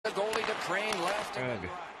Crane left. Got it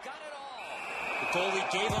all. The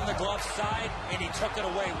goalie gave him the glove side, and he took it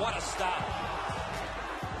away. What a stop.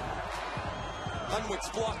 Hunwick's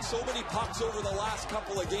blocked so many pucks over the last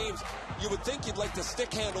couple of games. You would think you'd like to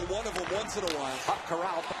stick handle one of them once in a while. Puck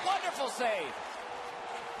corralled. Wonderful save.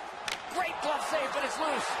 Great glove save, but it's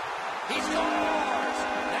loose. He scores.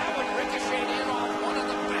 That would ricochet in on one of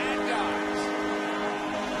the bad guys.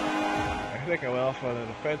 I think I went off on an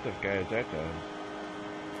offensive guy at that time.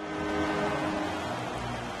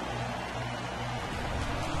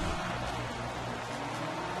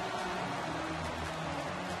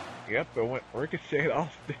 Yep, it went ricocheted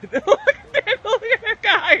off. Look at the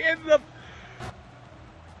guy in the...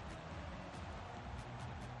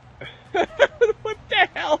 What the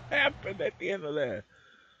hell happened at the end of that?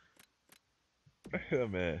 Oh,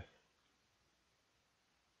 man.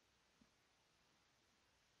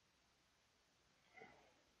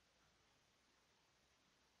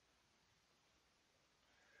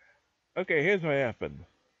 Okay, here's what happened.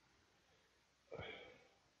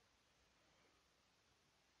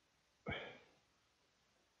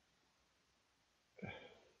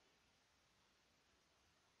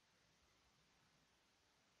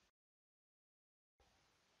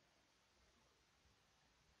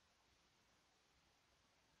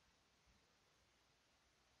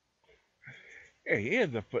 Yeah, he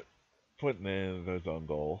ends up putting in his own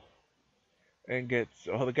goal. And gets,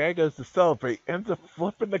 well, the guy goes to celebrate, ends up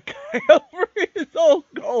flipping the guy over his own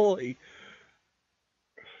goalie.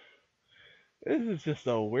 This is just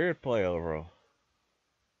a weird play overall.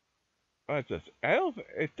 Oh, it's just,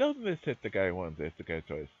 it doesn't just hit the guy once, it's the guy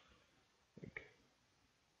twice.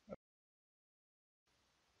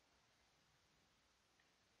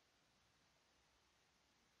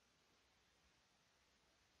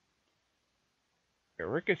 It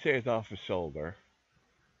ricochets off his shoulder.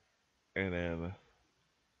 And then...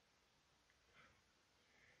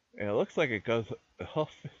 And it looks like it goes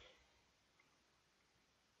off...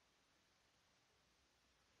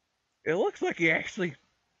 It looks like he actually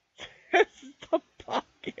tests the puck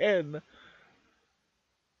in.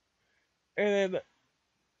 And then...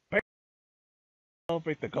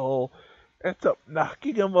 Celebrate the goal. Ends up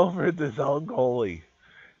knocking him over with his own goalie.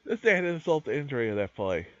 This is an insult to injury of that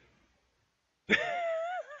play.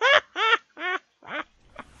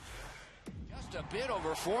 Just a bit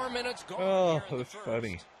over 4 minutes gone. Oh, that's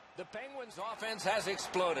funny. The Penguins' offense has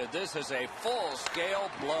exploded. This is a full-scale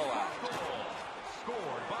blowout.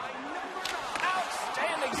 Scored by number 9.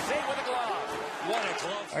 Outstanding save with a glove. What a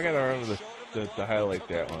glove. I gotta remember to highlight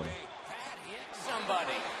that one. That hit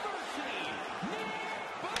somebody.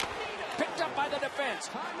 Picked up by the defense.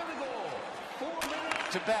 Time of the goal. 4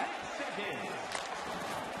 minutes to bet.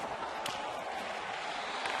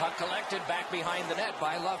 Puck collected back behind the net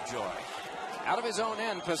by Lovejoy. Out of his own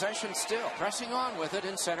end, possession still. Pressing on with it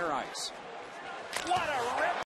in center ice. What